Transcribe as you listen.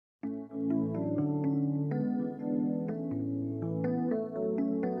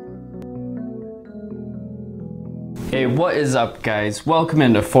Hey, what is up guys? Welcome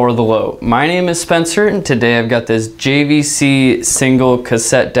into For the Low. My name is Spencer and today I've got this JVC single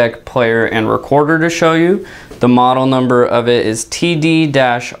cassette deck player and recorder to show you. The model number of it is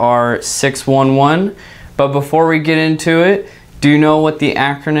TD-R611. But before we get into it, do you know what the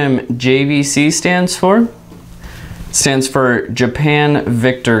acronym JVC stands for? It stands for Japan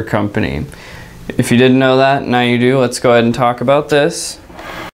Victor Company. If you didn't know that, now you do. Let's go ahead and talk about this.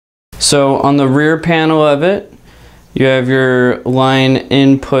 So on the rear panel of it, you have your line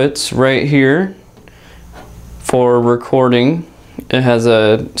inputs right here for recording. It has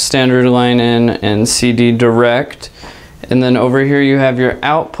a standard line in and CD direct. And then over here you have your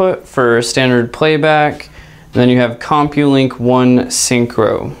output for standard playback. And then you have CompuLink 1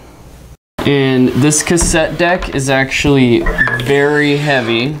 Synchro. And this cassette deck is actually very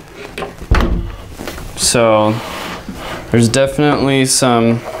heavy. So there's definitely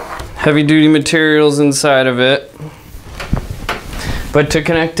some heavy duty materials inside of it. But to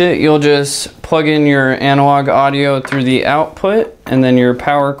connect it, you'll just plug in your analog audio through the output and then your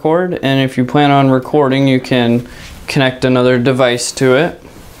power cord. And if you plan on recording, you can connect another device to it.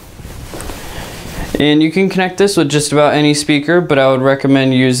 And you can connect this with just about any speaker, but I would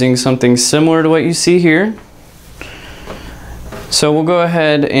recommend using something similar to what you see here. So we'll go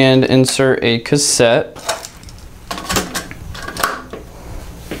ahead and insert a cassette.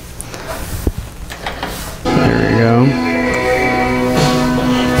 There we go.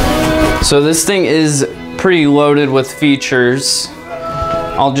 So this thing is pretty loaded with features.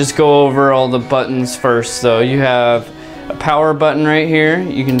 I'll just go over all the buttons first though. You have a power button right here.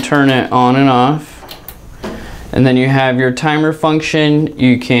 You can turn it on and off. And then you have your timer function.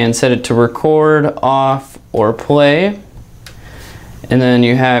 You can set it to record, off, or play. And then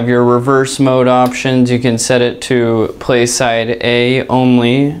you have your reverse mode options. You can set it to play side A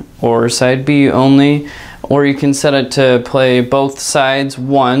only or side B only. Or you can set it to play both sides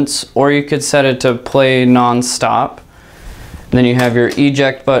once, or you could set it to play non-stop. Then you have your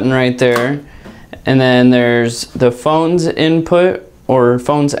eject button right there. And then there's the phone's input or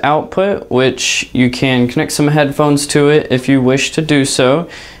phone's output, which you can connect some headphones to it if you wish to do so.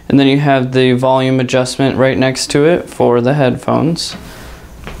 And then you have the volume adjustment right next to it for the headphones.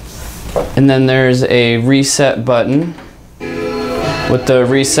 And then there's a reset button. With the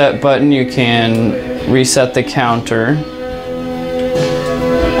reset button, you can reset the counter.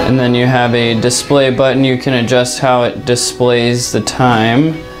 And then you have a display button. You can adjust how it displays the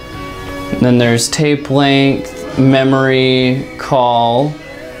time. And then there's tape length, memory, call.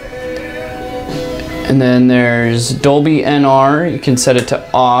 And then there's Dolby NR. You can set it to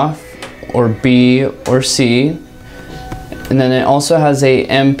off or B or C. And then it also has a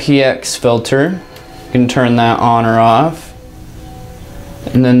MPX filter. You can turn that on or off.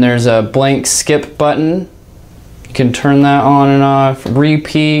 And then there's a blank skip button. You can turn that on and off.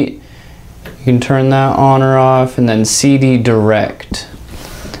 Repeat, you can turn that on or off. And then CD direct.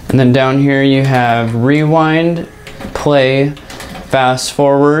 And then down here you have rewind, play, fast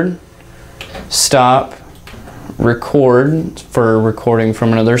forward, stop, record for recording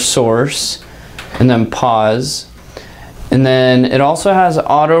from another source, and then pause. And then it also has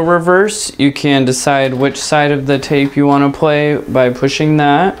auto reverse. You can decide which side of the tape you want to play by pushing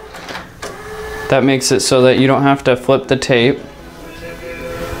that. That makes it so that you don't have to flip the tape.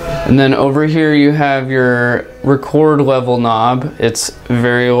 And then over here you have your record level knob. It's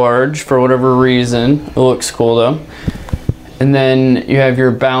very large for whatever reason. It looks cool though. And then you have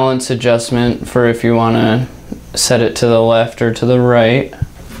your balance adjustment for if you want to set it to the left or to the right.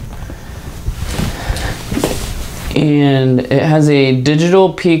 And it has a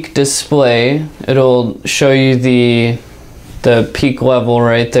digital peak display. It'll show you the peak level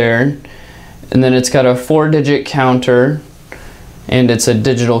right there. And then it's got a 4-digit counter, and it's a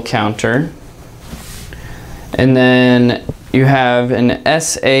digital counter. And then you have an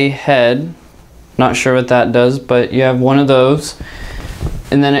SA head. Not sure what that does, but you have one of those.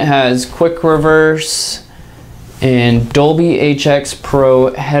 And then it has quick reverse and Dolby HX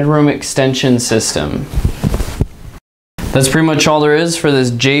Pro headroom extension system. That's pretty much all there is for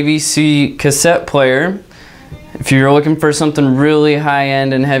this JVC cassette player. If you're looking for something really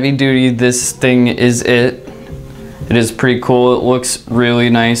high-end and heavy-duty, this thing is it. It is pretty cool. It looks really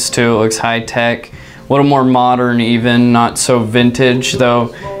nice too. It looks high-tech, a little more modern even, not so vintage,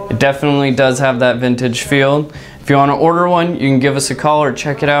 though it definitely does have that vintage feel. If you want to order one, you can give us a call or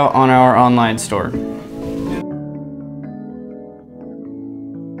check it out on our online store.